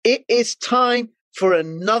It is time for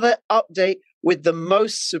another update with the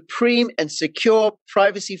most supreme and secure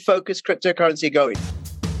privacy-focused cryptocurrency going.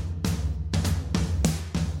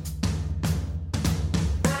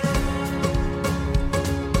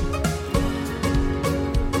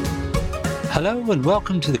 Hello and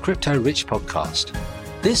welcome to the Crypto Rich podcast.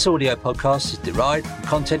 This audio podcast is derived from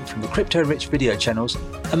content from the Crypto Rich video channels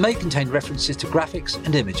and may contain references to graphics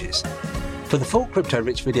and images. For the full Crypto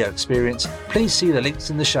Rich video experience, please see the links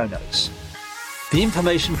in the show notes. The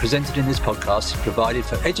information presented in this podcast is provided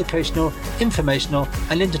for educational, informational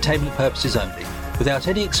and entertainment purposes only, without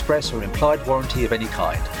any express or implied warranty of any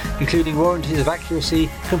kind, including warranties of accuracy,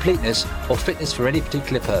 completeness or fitness for any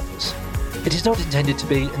particular purpose. It is not intended to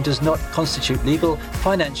be and does not constitute legal,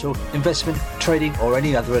 financial, investment, trading or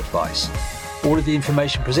any other advice. All of the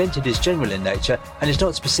information presented is general in nature and is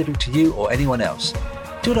not specific to you or anyone else.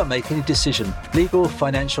 Do not make any decision, legal,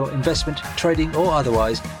 financial, investment, trading or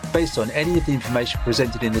otherwise, based on any of the information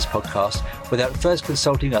presented in this podcast without first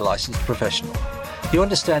consulting a licensed professional. You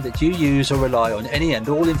understand that you use or rely on any and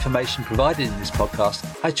all information provided in this podcast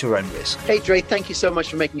at your own risk. Hey, Dre, thank you so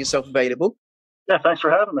much for making yourself available. Yeah, thanks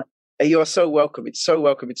for having me. You are so welcome. It's so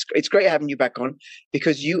welcome. It's great having you back on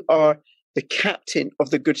because you are the captain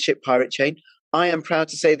of the Good Ship Pirate Chain. I am proud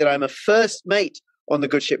to say that I'm a first mate on the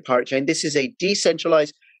Good Ship Pirate Chain. This is a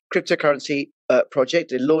decentralized cryptocurrency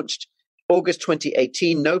project. It launched August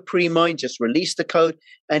 2018. No pre-mine, just released the code.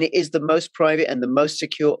 And it is the most private and the most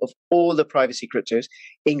secure of all the privacy cryptos,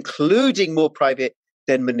 including more private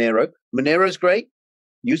than Monero. Monero is great.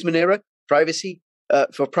 Use Monero. Privacy.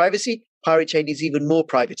 For privacy, Pirate Chain is even more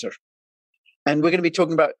privater. And we're going to be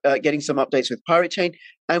talking about getting some updates with Pirate Chain.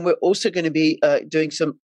 And we're also going to be doing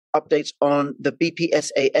some updates on the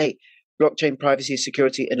Bpsaa, Blockchain Privacy,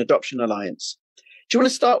 Security and Adoption Alliance. Do you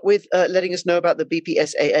want to start with letting us know about the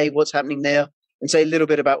Bpsaa, what's happening there, and say a little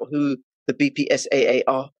bit about who the Bpsaa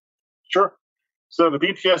are? Sure. So the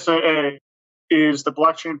Bpsaa is the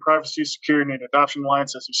Blockchain Privacy, Security and Adoption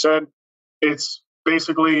Alliance, as you said. It's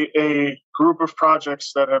basically a group of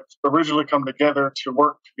projects that have originally come together to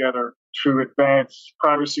work together to advance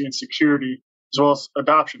privacy and security, as well as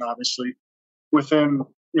adoption, obviously, within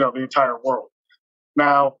the entire world.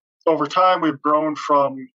 Now, over time, we've grown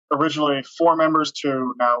from originally 4 members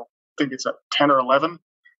to now, I think it's at 10 or 11.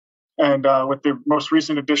 And with the most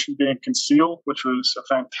recent addition being Conceal, which was a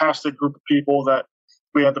fantastic group of people that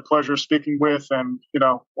we had the pleasure of speaking with and,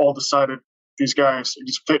 all decided these guys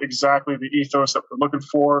fit exactly the ethos that we're looking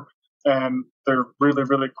for. And they're really,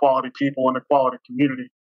 really quality people in a quality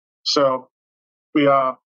community. So we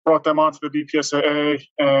brought them onto the Bpsaa,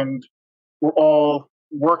 and we're all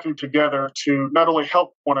working together to not only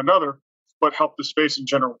help one another, but help the space in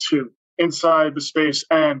general too, inside the space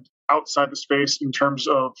and outside the space in terms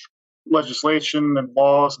of legislation and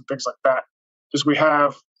laws and things like that. Because we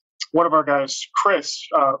have one of our guys, Chris,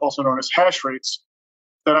 also known as Hash Rates,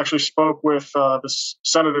 that actually spoke with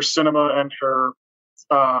Senator Sinema and her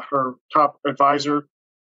top advisor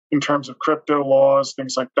in terms of crypto laws,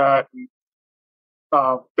 things like that,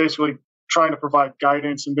 and basically trying to provide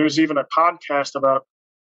guidance. And there's even a podcast about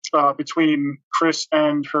between Chris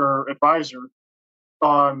and her advisor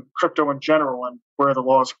on crypto in general and where the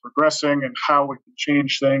laws are progressing and how we can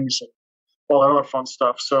change things and all that other fun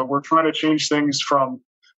stuff. So we're trying to change things from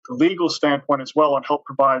the legal standpoint as well and help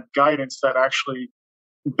provide guidance that actually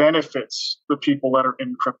benefits the people that are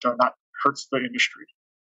in crypto, not hurts the industry.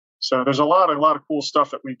 So there's a lot of cool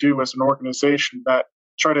stuff that we do as an organization that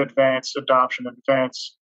try to advance adoption and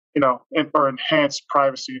advance, or enhance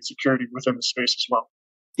privacy and security within the space as well.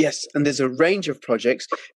 Yes, and there's a range of projects.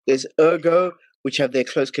 There's Ergo, which have their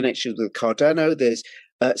close connections with Cardano. There's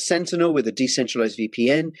Sentinel with a decentralized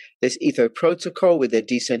VPN. There's Etho Protocol with their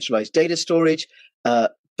decentralized data storage.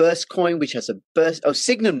 Burstcoin, which has a burst. Oh,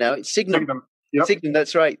 Signum now. It's Signum. Yep. Signum,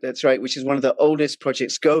 that's right, which is one of the oldest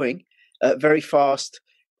projects going. Very fast,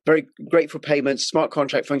 very great for payments, smart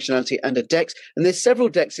contract functionality, and a DEX. And there's several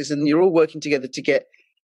DEXs, and you're all working together to get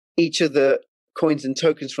each of the coins and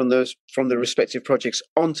tokens from the respective projects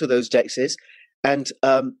onto those DEXs. And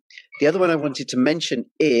the other one I wanted to mention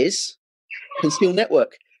is Conceal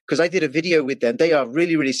Network, because I did a video with them. They are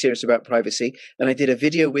really, really serious about privacy. And I did a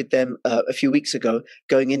video with them a few weeks ago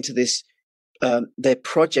going into this their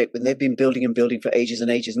project when they've been building and building for ages and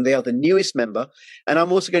ages. And they are the newest member. And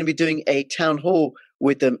I'm also going to be doing a town hall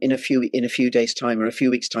with them in a few days' time or a few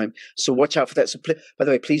weeks' time. So watch out for that. So by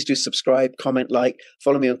the way, please do subscribe, comment, like,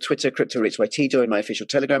 follow me on Twitter, CryptoRichYT, join my official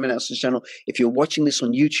Telegram announcements channel. If you're watching this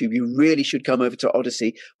on YouTube, you really should come over to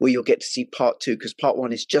Odyssey, where you'll get to see part 2, because part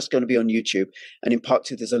 1 is just going to be on YouTube, and in part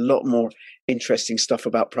 2 there's a lot more interesting stuff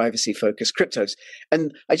about privacy-focused cryptos.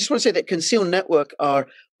 And I just want to say that Conceal Network are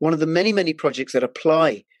one of the many projects that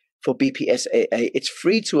apply for BPSAA. It's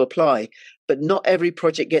free to apply, but not every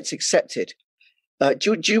project gets accepted.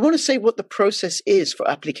 Do you want to say what the process is for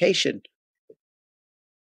application?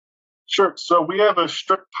 Sure. So we have a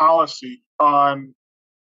strict policy on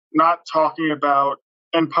not talking about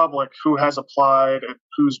in public who has applied and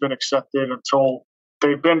who's been accepted until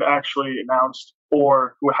they've been actually announced,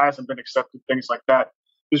 or who hasn't been accepted, things like that.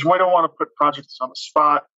 Because we don't want to put projects on the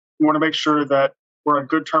spot. We want to make sure that we're on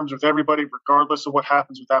good terms with everybody, regardless of what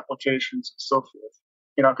happens with applications and so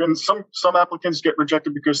forth. And some applicants get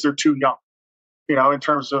rejected because they're too young, in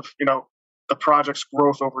terms of, the project's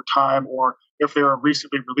growth over time, or if they're a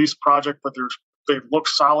recently released project, but they look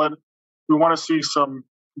solid. We want to see some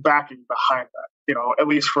backing behind that, at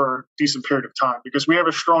least for a decent period of time, because we have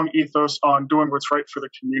a strong ethos on doing what's right for the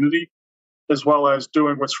community, as well as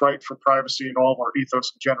doing what's right for privacy and all of our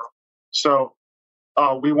ethos in general. So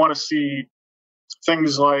we want to see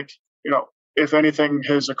things like, if anything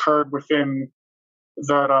has occurred within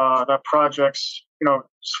that project's,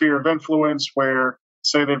 sphere of influence, where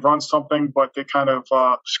say they've run something, but they kind of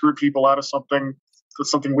screwed people out of something.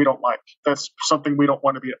 That's something we don't like. That's something we don't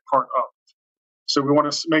want to be a part of. So we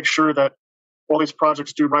want to make sure that all these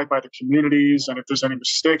projects do right by the communities, and if there's any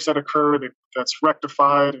mistakes that occur, that's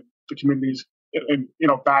rectified, and the communities, and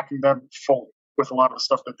backing them fully with a lot of the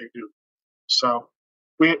stuff that they do. So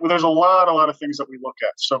there's a lot of things that we look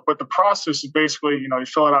at. So, but the process is basically, you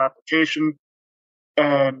fill out an application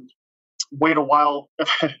and wait a while.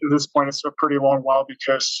 At this point, it's a pretty long while,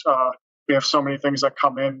 because we have so many things that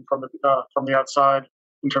come in from the outside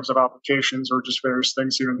in terms of applications or just various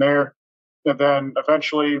things here and there. And then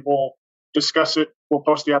eventually we'll discuss it. We'll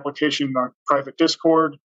post the application in our private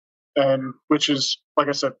Discord, and which is, like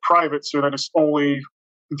I said, private, so that it's only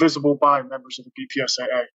visible by members of the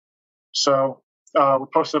BPSAA. So we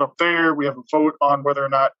post it up there. We have a vote on whether or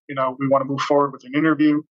not we want to move forward with an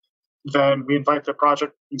interview. Then we invite the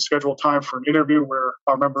project and schedule time for an interview where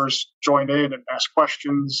our members join in and ask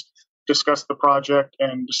questions, discuss the project,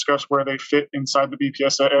 and discuss where they fit inside the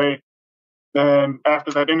BPSAA. Then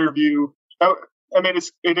after that interview,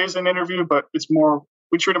 it is an interview, but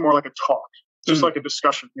we treat it more like a talk, just like a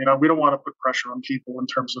discussion. We don't want to put pressure on people in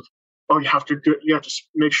terms of, you have to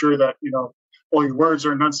make sure that, all your words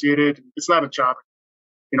are enunciated. It's not a job.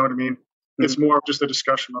 You know what I mean? Mm-hmm. It's more of just a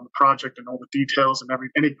discussion on the project and all the details and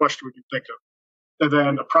any question we can think of. And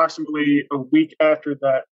then approximately a week after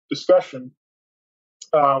that discussion,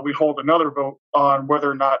 we hold another vote on whether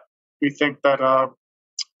or not we think that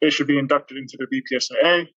they should be inducted into the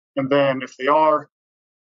BPSAA. And then if they are,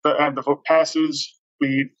 and the vote passes,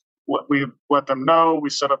 we let them know. We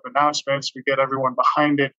set up announcements. We get everyone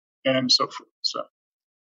behind it, and so forth. So.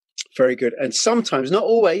 Very good. And sometimes, not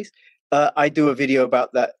always, I do a video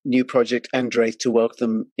about that new project, Andrei, to welcome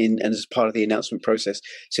them in and as part of the announcement process.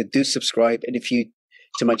 So do subscribe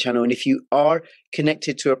to my channel. And if you are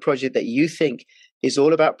connected to a project that you think is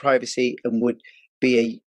all about privacy and would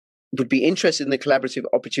be interested in the collaborative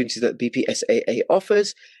opportunities that BPSAA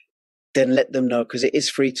offers, then let them know, because it is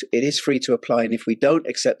free to apply. And if we don't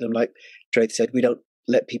accept them, like Dre said, we don't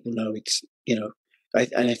let people know. It's,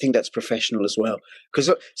 and I think that's professional as well, because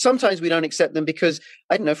sometimes we don't accept them because,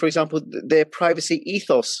 I don't know, for example, their privacy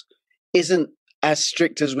ethos isn't as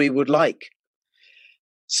strict as we would like.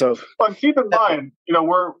 So, but keep in mind,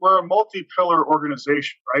 we're a multi-pillar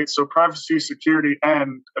organization, right? So privacy, security,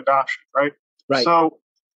 and adoption, right? Right. So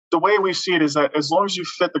the way we see it is that as long as you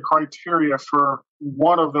fit the criteria for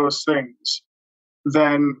one of those things,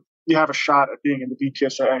 then you have a shot at being in the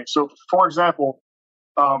BPSAA. So, for example,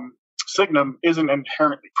 Signum isn't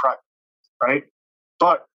inherently private, right?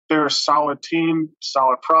 But they're a solid team,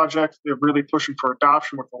 solid project. They're really pushing for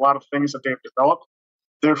adoption with a lot of things that they've developed.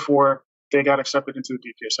 Therefore, they got accepted into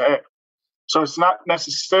the BPSAA. So it's not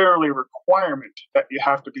necessarily a requirement that you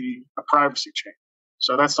have to be a privacy chain.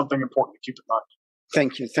 So that's something important to keep in mind.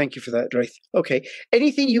 Thank you. Thank you for that, Draith. Okay.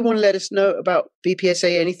 Anything you want to let us know about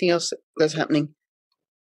BPSAA? Anything else that's happening?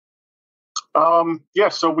 Yeah,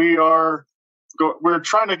 so we're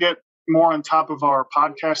trying to get more on top of our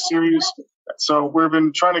podcast series. So we've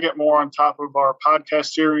been trying to get more on top of our podcast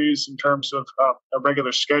series in terms of a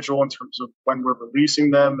regular schedule, in terms of when we're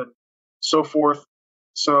releasing them and so forth.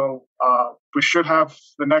 So we should have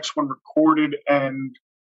the next one recorded and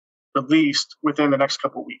released within the next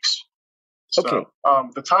couple of weeks. So Okay.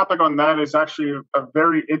 the topic on that is actually a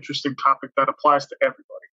very interesting topic that applies to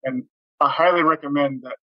everybody. And I highly recommend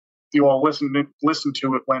that you all listen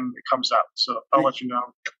to it when it comes out. So I'll let you know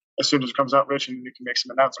as soon as it comes out, Rich, and you can make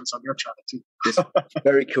some announcements on your channel too.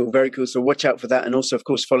 Very cool, very cool. So watch out for that. And also, of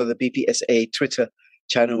course, follow the Bpsaa Twitter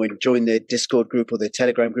channel and join their Discord group or their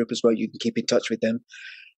Telegram group as well. You can keep in touch with them.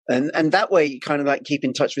 And that way you kind of like keep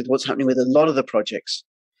in touch with what's happening with a lot of the projects,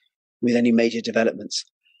 with any major developments.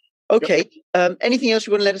 Okay. Yep. Anything else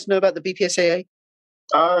you want to let us know about the Bpsaa?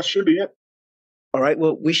 Should be it. All right.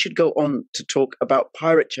 Well, we should go on to talk about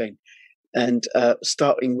Pirate Chain, and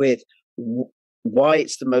starting with why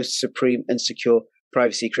it's the most supreme and secure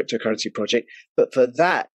privacy cryptocurrency project. But for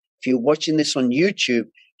that, if you're watching this on YouTube,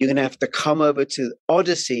 you're going to have to come over to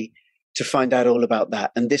Odyssey to find out all about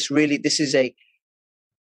that. And this is a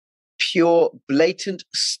pure, blatant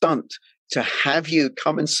stunt to have you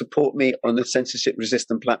come and support me on the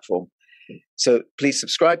censorship-resistant platform. So please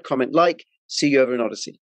subscribe, comment, like. See you over in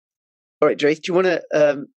Odyssey. All right, Draith, do you want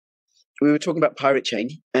to... we were talking about Pirate Chain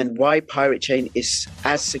and why Pirate Chain is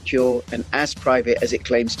as secure and as private as it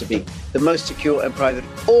claims to be. The most secure and private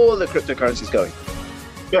of all the cryptocurrencies going.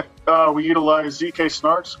 Yeah, we utilize ZK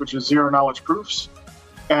snarks, which is zero-knowledge proofs.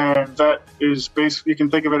 And that is basically, you can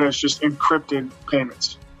think of it as just encrypted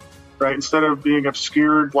payments. Right, instead of being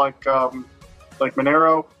obscured like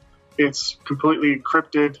Monero, it's completely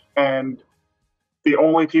encrypted, and the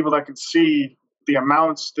only people that can see the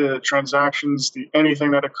amounts, the transactions, anything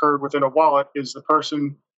that occurred within a wallet is the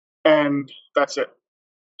person, and that's it.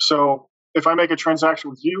 So if I make a transaction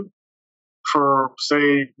with you for,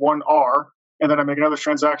 say, 1R, and then I make another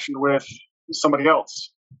transaction with somebody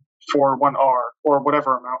else for 1R or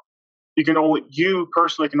whatever amount, you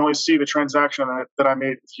personally can only see the transaction that I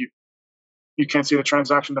made with you. You can't see the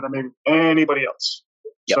transaction that I made with anybody else.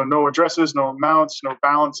 Yep. So no addresses, no amounts, no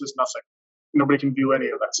balances, nothing. Nobody can view any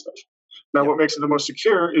of that stuff. Now, What makes it the most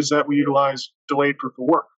secure is that we utilize delayed proof of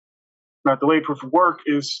work. Now, delayed proof of work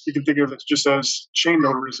is, you can think of it just as chain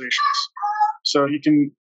notarizations. So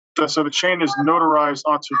the chain is notarized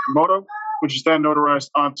onto Komodo, which is then notarized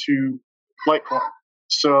onto Litecoin.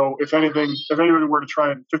 So if anybody were to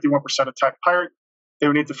try and 51% attack Pirate, they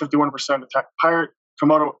would need to 51% attack Pirate,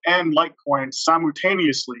 Komodo, and Litecoin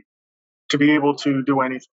simultaneously to be able to do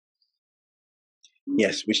anything.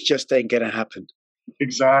 Yes, which just ain't going to happen.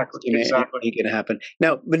 Exactly. Ain't going to happen.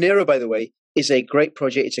 Now, Monero, by the way, is a great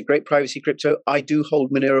project. It's a great privacy crypto. I do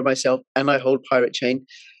hold Monero myself, and I hold Pirate Chain.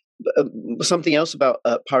 Something else about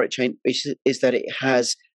Pirate Chain is that it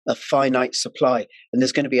has a finite supply, and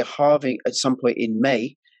there's going to be a halving at some point in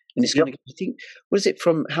May. And it's going to, I think, what is it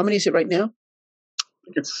from? How many is it right now? I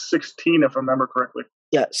think it's 16, if I remember correctly.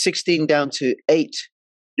 Yeah, 16 down to 8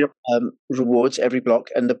 rewards every block.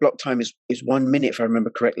 And the block time is 1 minute, if I remember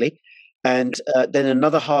correctly. And then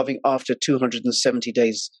another halving after 270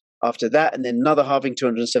 days after that. And then another halving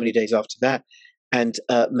 270 days after that. And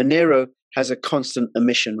Monero has a constant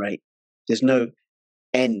emission rate. There's no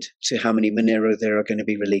end to how many Monero there are going to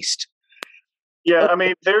be released. Yeah, I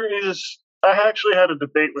mean, I actually had a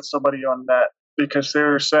debate with somebody on that, because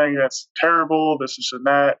they're saying that's terrible, this and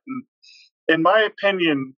that. And in my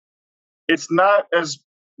opinion, it's not as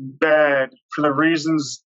bad for the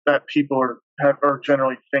reasons that people are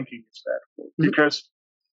generally thinking it's bad for. Mm-hmm. Because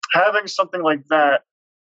having something like that,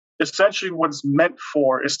 essentially what it's meant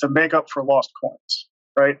for is to make up for lost coins,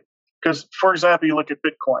 right? Because, for example, you look at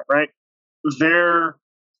Bitcoin, right?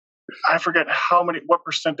 I forget what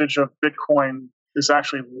percentage of Bitcoin is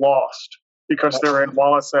actually lost, because they're in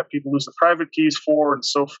wallets that people lose the private keys for, and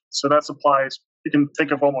so that supplies, you can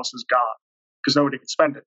think of almost as gone, because nobody can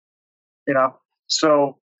spend it,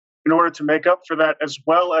 So in order to make up for that, as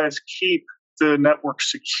well as keep the network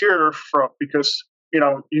secure because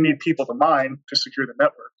you need people to mine to secure the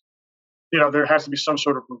network, there has to be some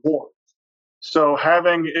sort of reward. So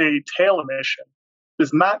having a tail emission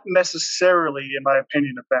is not necessarily, in my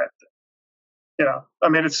opinion, a bad thing. I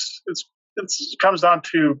mean, it comes down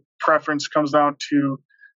to preference, comes down to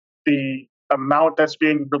the amount that's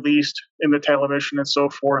being released in the tail emission and so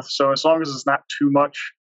forth. So as long as it's not too much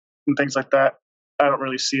and things like that, I don't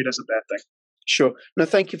really see it as a bad thing. Sure. No,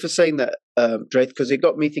 thank you for saying that, Draith, because it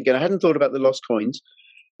got me thinking. I hadn't thought about the lost coins,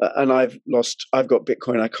 and I've got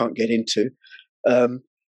Bitcoin I can't get into.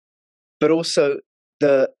 But also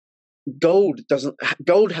the gold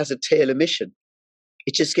has a tail emission.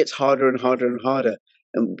 It just gets harder and harder and harder.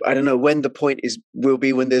 And I don't know when the point will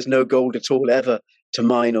be when there's no gold at all ever to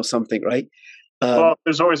mine or something, right? Well,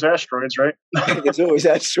 there's always asteroids, right? There's always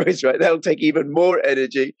asteroids, right? That'll take even more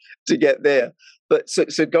energy to get there. But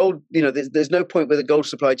so gold, there's no point where the gold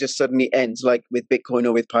supply just suddenly ends, like with Bitcoin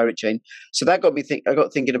or with Pirate Chain. So that got me I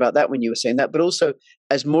got thinking about that when you were saying that. But also,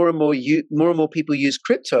 as more and more people use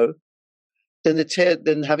crypto, then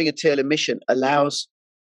having a tail emission allows,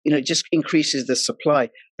 it just increases the supply.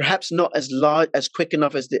 Perhaps not as large, as quick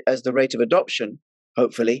enough as the rate of adoption,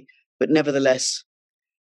 hopefully, but nevertheless,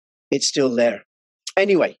 it's still there.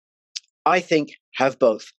 Anyway, I think have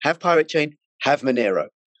both. Have Pirate Chain, have Monero.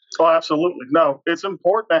 Oh, absolutely. No, it's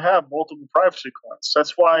important to have multiple privacy coins.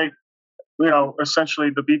 That's why, essentially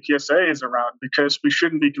the BPSA is around, because we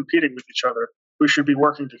shouldn't be competing with each other. We should be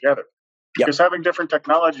working together. Yep. Because having different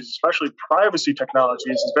technologies, especially privacy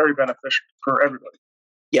technologies, is very beneficial for everybody.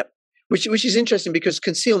 Yep. Which is interesting, because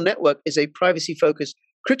Conceal Network is a privacy-focused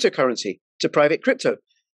cryptocurrency. It's a private crypto.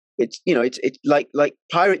 It's like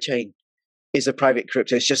Pirate Chain is a private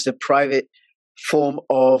crypto. It's just a private form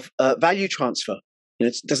of value transfer.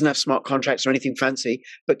 It doesn't have smart contracts or anything fancy.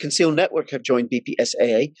 But Conceal Network have joined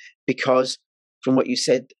BPSAA because, from what you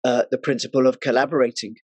said, the principle of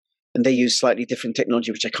collaborating, and they use slightly different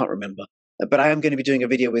technology, which I can't remember. But I am going to be doing a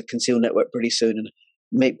video with Conceal Network pretty soon, and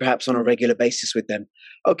maybe perhaps on a regular basis with them.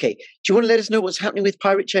 Okay, do you want to let us know what's happening with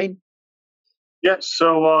Pirate Chain? Yeah,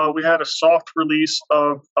 so we had a soft release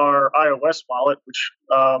of our iOS wallet, which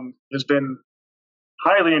has been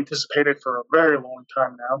highly anticipated for a very long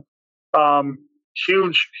time now.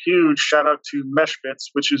 Huge shout out to Meshbits,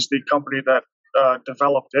 which is the company that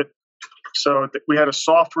developed it. So we had a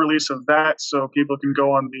soft release of that, so people can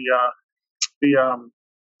go on the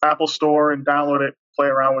Apple Store and download it, play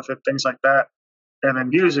around with it, things like that, and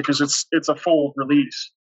then use it, because it's a full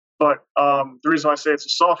release. But the reason why I say it's a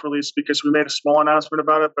soft release, because we made a small announcement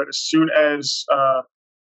about it, but as soon as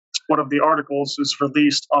one of the articles is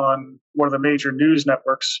released on one of the major news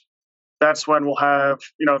networks, that's when we'll have,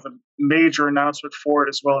 the major announcement for it,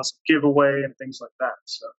 as well as a giveaway and things like that.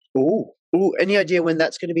 So, any idea when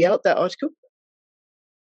that's going to be out, that article?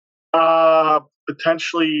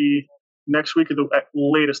 Potentially next week, or at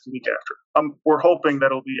latest the week after. We're hoping that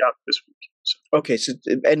it'll be out this week. So. Okay, so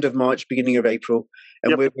end of March, beginning of April,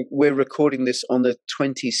 and we're recording this on the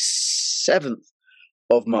 27th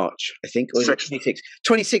of March, I think, or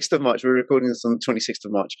 26th of March. We're recording this on the 26th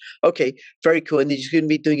of March. Okay, very cool. And then you're going to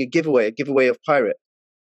be doing a giveaway of Pirate.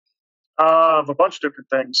 Of a bunch of different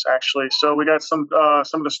things, actually. So we got some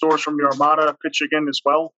of the stores from the Armada pitching in as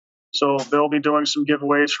well. So they'll be doing some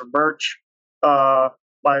giveaways for merch.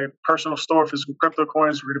 My personal store, Physical Crypto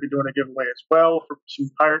Coins, we're going to be doing a giveaway as well for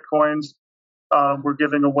some Pirate coins. We're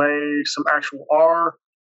giving away some actual R.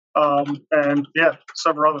 And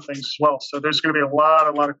several other things as well. So there's going to be a lot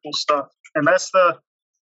of cool stuff. And that's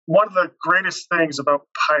one of the greatest things about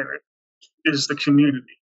Pirate is the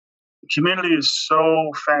community. The community is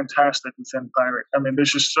so fantastic within Pirate. I mean,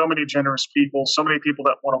 there's just so many generous people, so many people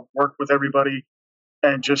that want to work with everybody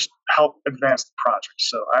and just help advance the project.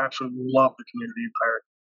 So I absolutely love the community in Pirate.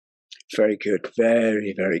 Very good.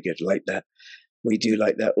 Very, very good. Like that. We do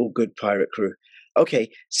like that. All good Pirate crew. Okay,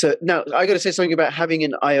 so now I got to say something about having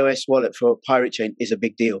an iOS wallet for Pirate Chain is a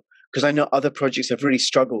big deal, because I know other projects have really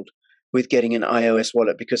struggled with getting an iOS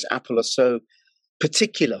wallet because Apple are so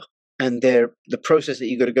particular, and the process that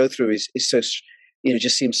you got to go through is so,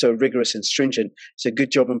 just seems so rigorous and stringent. So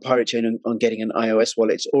good job on Pirate Chain on getting an iOS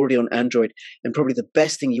wallet. It's already on Android, and probably the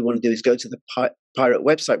best thing you want to do is go to the Pirate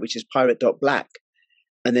website, which is pirate.black,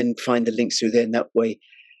 and then find the links through there. And that way,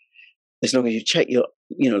 as long as you check,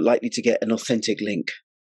 you're likely to get an authentic link.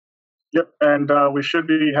 Yep, and we should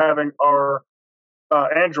be having our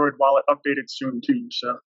Android wallet updated soon too.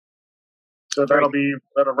 So that'll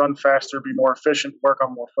run faster, be more efficient, work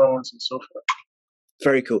on more phones, and so forth.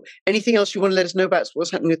 Very cool. Anything else you want to let us know about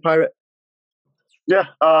what's happening with Pirate? Yeah,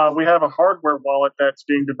 we have a hardware wallet that's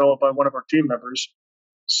being developed by one of our team members.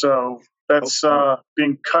 So that's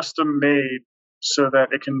being custom made so that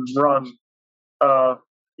it can run,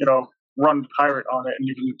 run Pirate on it, and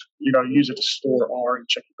you can, use it to store R and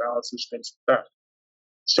check your balances, things like that.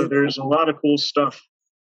 So there's a lot of cool stuff.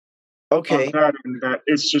 Okay. On that, and that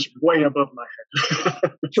it's just way above my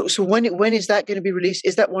head. So when is that going to be released?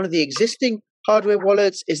 Is that one of the existing hardware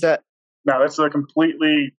wallets? Is that? No, that's a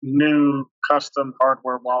completely new custom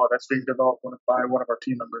hardware wallet that's being developed by one of our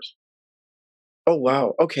team members. Oh,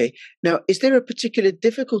 wow. Okay. Now, is there a particular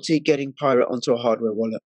difficulty getting Pirate onto a hardware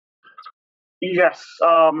wallet? Yes.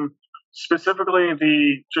 Specifically,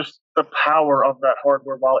 the power of that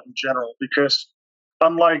hardware wallet in general, because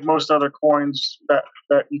unlike most other coins that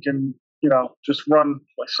you can, just run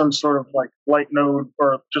like some sort of like light node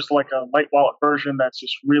or just like a light wallet version that's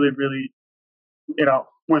just really, really,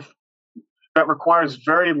 that requires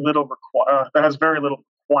very little that has very little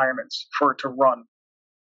requirements for it to run.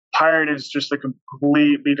 Pirate is just a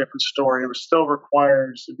completely different story. It still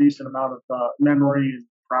requires a decent amount of memory and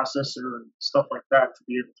processor and stuff like that to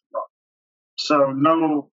be able to run. So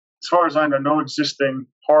as far as I know, no existing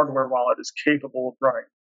hardware wallet is capable of running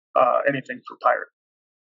anything for Pirate.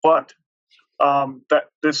 But that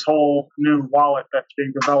this whole new wallet that's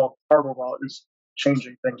being developed, hardware wallet, is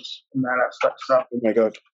changing things in that aspect. So, oh my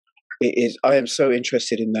God, it is. I am so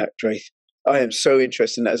interested in that, Draith. I am so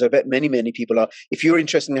interested in that, as I bet many, many people are. If you're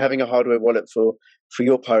interested in having a hardware wallet for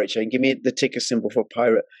your Pirate chain, give me the ticker symbol for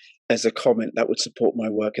Pirate as a comment. That would support my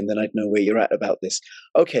work, and then I'd know where you're at about this.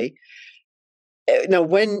 Okay. Now,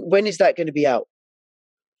 when is that going to be out?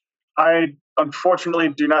 I unfortunately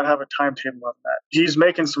do not have a timetable on that. He's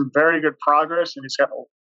making some very good progress, and he's got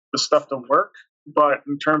the stuff to work. But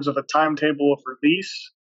in terms of a timetable of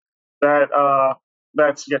release,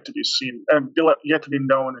 that's yet to be seen and yet to be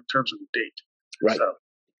known in terms of the date. Right. So,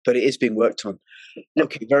 but it is being worked on. Yep.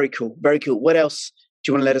 Okay, very cool. Very cool. What else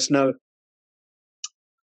do you want to let us know?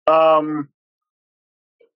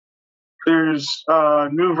 There's a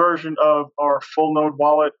new version of our full node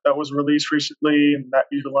wallet that was released recently, and that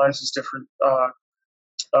utilizes different I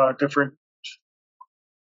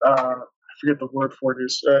forget the word for it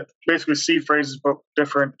is basically seed phrases, but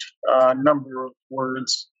different number of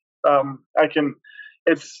words.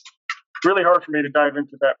 It's really hard for me to dive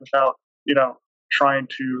into that without, trying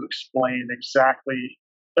to explain exactly,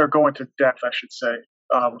 or go into depth, I should say,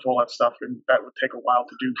 with all that stuff. And that would take a while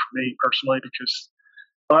to do for me personally, because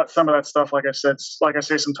some of that stuff, like I say,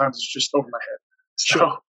 sometimes it's just over my head.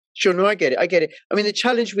 So, Sure. No, I get it. I mean, the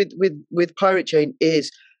challenge with Pirate Chain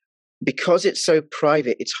is because it's so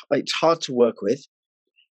private, it's hard to work with.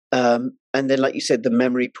 And then, like you said, the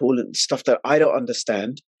memory pool and stuff that I don't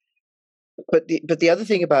understand. But the other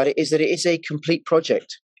thing about it is that it is a complete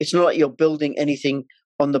project. It's not like you're building anything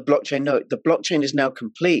on the blockchain. No, the blockchain is now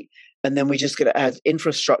complete, and then we just got to add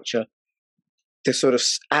infrastructure to sort of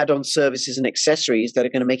add on services and accessories that are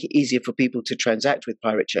going to make it easier for people to transact with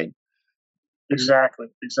Pirate Chain. Exactly.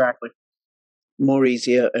 More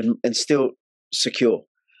easier and still secure.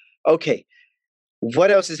 Okay, what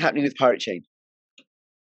else is happening with Pirate Chain?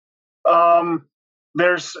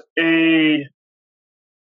 There's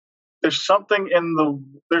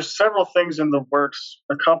several things in the works.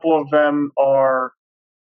 A couple of them are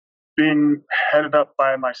being headed up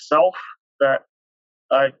by myself that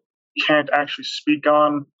I can't actually speak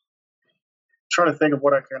on. I'm trying to think of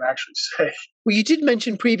what I can actually say. Well, you did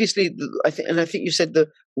mention previously, I think you said the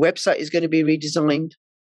website is going to be redesigned.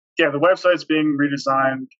 Yeah, the website's being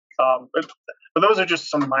redesigned. But those are just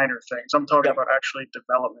some minor things. I'm talking about actually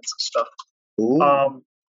developments and stuff. Ooh.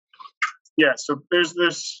 So there's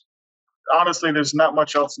not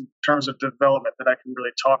much else in terms of development that I can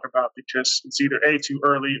really talk about, because it's either A, too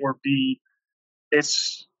early, or B,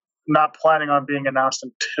 it's not planning on being announced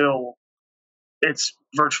until it's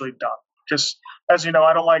virtually done. Because, as you know,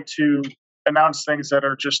 I don't like to announce things that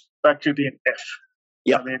could be an if.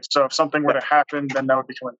 Yeah. I mean, so if something were to happen, then that would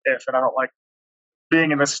become an if, and I don't like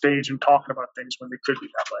being in this stage and talking about things when they could be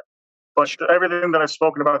that way. But everything that I've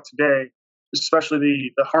spoken about today,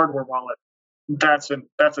 especially the hardware wallet, that's a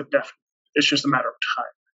definite. It's just a matter of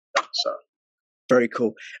time. So very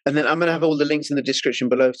cool. And then I'm going to have all the links in the description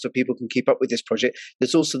below so people can keep up with this project.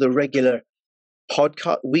 There's also the regular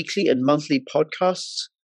podcast, weekly and monthly podcasts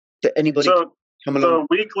that anybody can come along. The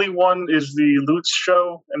weekly one is the Lutz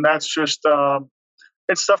show, and that's just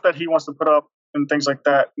it's stuff that he wants to put up and things like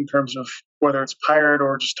that, in terms of whether it's Pirate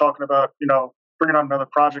or just talking about, bringing on another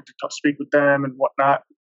project to speak with them and whatnot.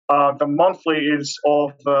 The monthly is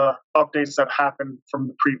all the updates that happened from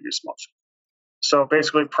the previous month. So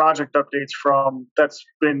basically project updates that's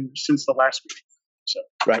been since the last week. So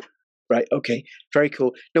Right. Okay. Very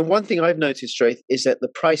cool. Now, one thing I've noticed, Draith, is that the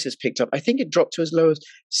price has picked up. I think it dropped to as low as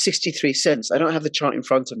 63 cents. I don't have the chart in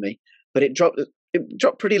front of me, but it dropped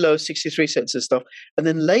pretty low, 63 cents and stuff. And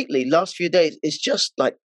then lately, last few days, it's just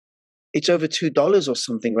like, it's over $2 or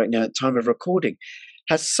something right now at time of recording.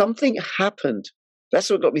 Has something happened? That's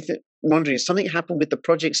what got me wondering. Has something happened with the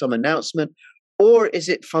project, some announcement, or is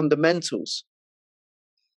it fundamentals?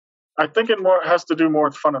 I think it has to do more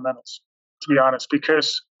with fundamentals, to be honest,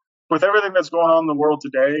 because with everything that's going on in the world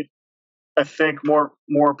today, I think more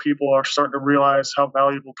people are starting to realize how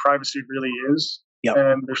valuable privacy really is. Yep.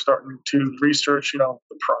 And they're starting to research,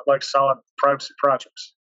 solid privacy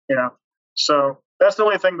projects, So that's the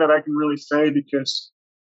only thing that I can really say, because,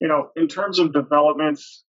 in terms of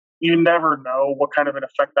developments, you never know what kind of an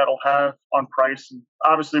effect that'll have on price. And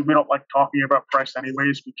obviously, we don't like talking about price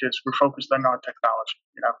anyways, because we're focused on technology,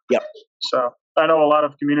 Yep. So I know a lot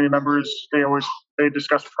of community members, they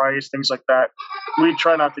discuss price, things like that. We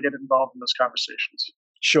try not to get involved in those conversations.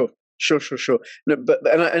 Sure. No,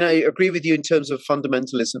 and I agree with you in terms of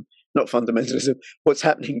not fundamentalism, what's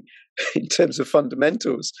happening in terms of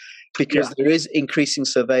fundamentals, because there is increasing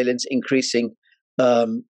surveillance, increasing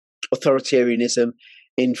authoritarianism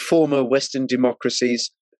in former Western democracies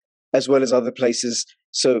as well as other places.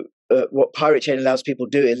 So what Pirate Chain allows people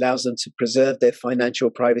to do, it allows them to preserve their financial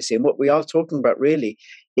privacy. And what we are talking about really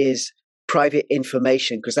is private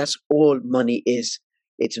information, because that's all money is.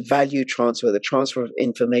 It's value transfer, the transfer of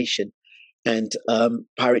information. And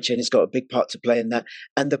Pirate Chain has got a big part to play in that.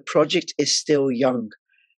 And the project is still young,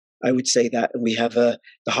 I would say that. And we have the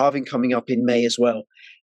halving coming up in May as well.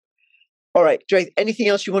 All right, Dre, anything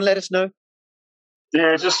else you want to let us know?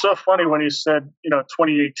 Yeah, it's just so funny when you said,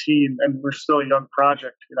 2018 and we're still a young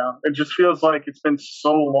project, It just feels like it's been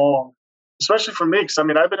so long, especially for me, because, I've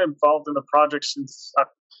been involved in the project since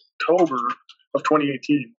October of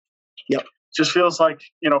 2018. Yep. Just feels like,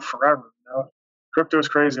 forever, Crypto is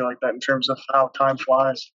crazy like that in terms of how time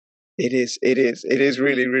flies. It is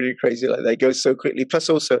really, really crazy like that. It goes so quickly. Plus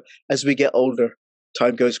also, as we get older,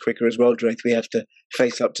 time goes quicker as well, Drake. We have to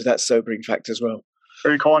face up to that sobering fact as well.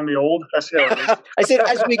 Are you calling me old? I said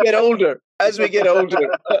as we get older.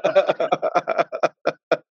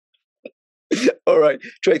 All right,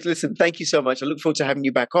 Drake, listen, thank you so much. I look forward to having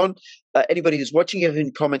you back on. Anybody who's watching, if you have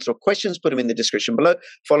any comments or questions, put them in the description below.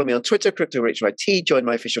 Follow me on Twitter, CryptoRichYT. Join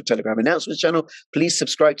my official Telegram announcements channel. Please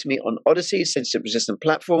subscribe to me on Odyssey, censorship resistant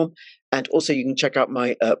platform. And also you can check out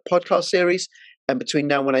my podcast series. And between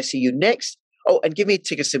now and when I see you next, and give me a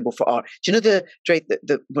ticker symbol for R. Do you know Drake,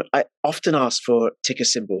 I often ask for ticker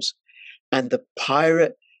symbols, and the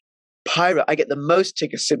Pirate, I get the most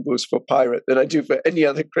ticker symbols for Pirate than I do for any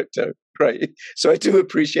other crypto. Great. So I do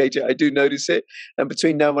appreciate it. I do notice it. And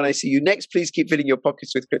between now and when I see you next, please keep filling your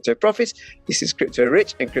pockets with crypto profits. This is Crypto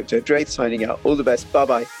Rich and Crypto Dre signing out. All the best.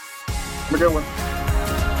 Bye-bye. Have a good one.